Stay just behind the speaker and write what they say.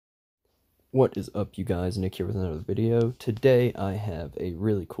What is up, you guys? Nick here with another video. Today I have a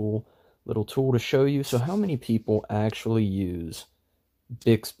really cool little tool to show you. So how many people actually use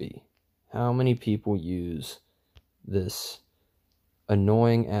Bixby? How many people use this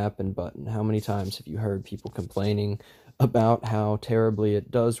annoying app and button? How many times have you heard people complaining about how terribly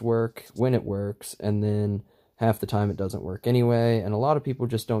it does work when it works, and then half the time it doesn't work anyway, and a lot of people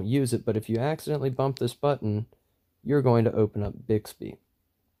just don't use it, but if you accidentally bump this button, you're going to open up Bixby.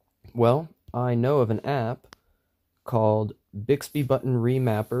 Well, I know of an app called Bixby Button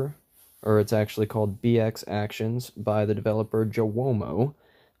Remapper, or it's actually called bxactions, by the developer Jowomo.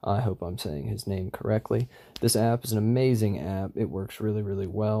 I hope I'm saying his name correctly. This app is an amazing app. It works really, really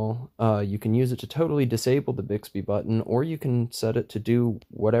well. You can use it to totally disable the Bixby button, or you can set it to do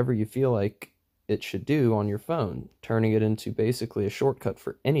whatever you feel like it should do on your phone, turning it into basically a shortcut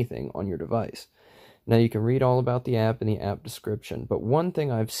for anything on your device. Now, you can read all about the app in the app description, but one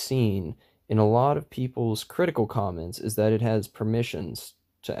thing I've seen in a lot of people's critical comments is that it has permissions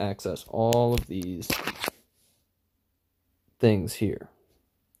to access all of these things here.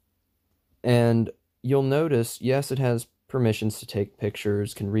 And you'll notice, yes, it has permissions to take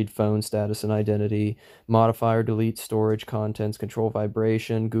pictures, can read phone status and identity, modify or delete storage contents, control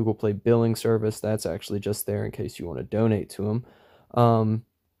vibration, Google Play billing service, that's actually just there in case you want to donate to them.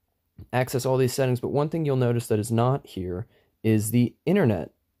 Access all these settings, but one thing you'll notice that is not here is the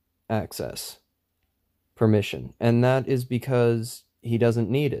internet access permission, and that is because he doesn't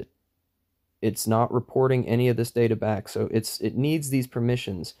need it. It's not reporting any of this data back, so it needs these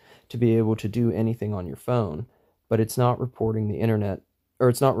permissions to be able to do anything on your phone, but it's not reporting the internet, or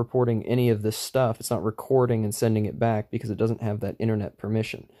it's not reporting any of this stuff. It's not recording and sending it back because it doesn't have that internet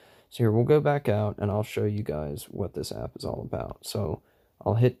permission. So here, we'll go back out and I'll show you guys what this app is all about. So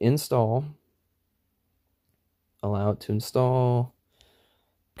I'll hit install, allow it to install,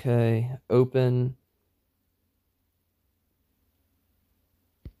 okay, open,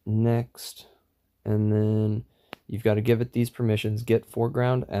 next, and then you've got to give it these permissions, get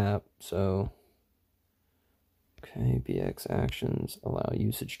foreground app, so, okay, bxactions, allow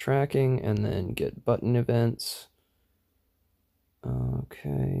usage tracking, and then get button events,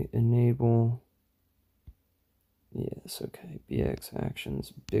 okay, enable, yes, okay,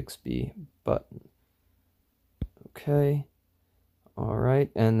 bxactions, Bixby button. Okay, alright,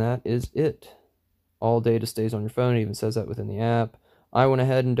 and that is it. All data stays on your phone, it even says that within the app. I went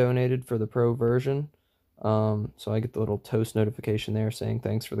ahead and donated for the pro version, so I get the little toast notification there saying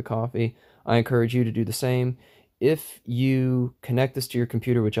thanks for the coffee. I encourage you to do the same. If you connect this to your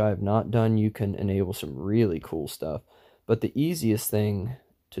computer, which I have not done, you can enable some really cool stuff. But the easiest thing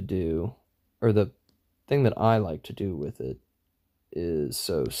to do, or the thing that I like to do with it, is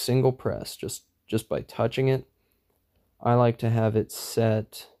so single press, just by touching it. I like to have it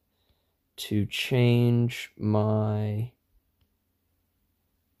set to change my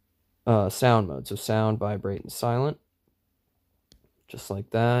sound mode, so sound, vibrate, and silent, just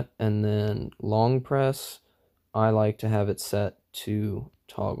like that. And then long press, I like to have it set to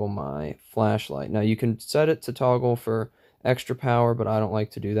toggle my flashlight. Now, you can set it to toggle for extra power, but I don't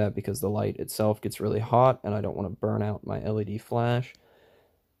like to do that because the light itself gets really hot and I don't want to burn out my LED flash.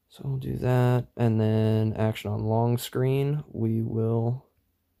 So we'll do that, and then action on long screen, we will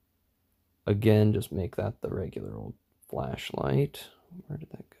again just make that the regular old flashlight. Where did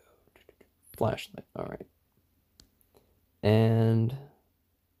that go? Flashlight, alright. And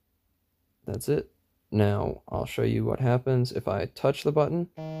that's it. Now, I'll show you what happens if I touch the button.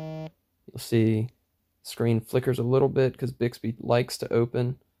 You'll see the screen flickers a little bit because Bixby likes to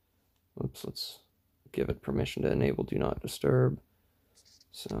open. Oops, let's give it permission to enable Do Not Disturb.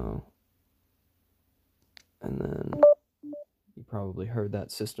 So, and then you probably heard that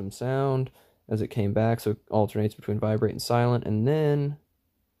system sound as it came back, so it alternates between vibrate and silent, and then,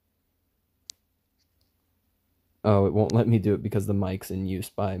 oh, it won't let me do it because the mic's in use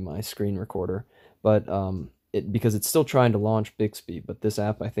by my screen recorder, but because it's still trying to launch Bixby, but this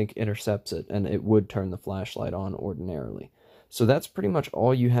app, I think, intercepts it, and it would turn the flashlight on ordinarily. So that's pretty much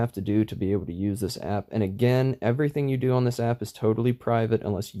all you have to do to be able to use this app. And again, everything you do on this app is totally private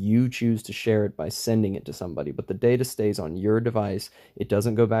unless you choose to share it by sending it to somebody. But the data stays on your device. It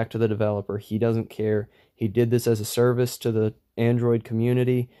doesn't go back to the developer. He doesn't care. He did this as a service to the Android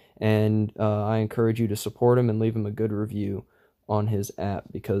community, and I encourage you to support him and leave him a good review on his app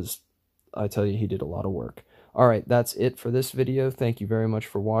because I tell you, he did a lot of work. Alright, that's it for this video. Thank you very much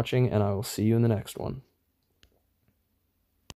for watching, and I will see you in the next one.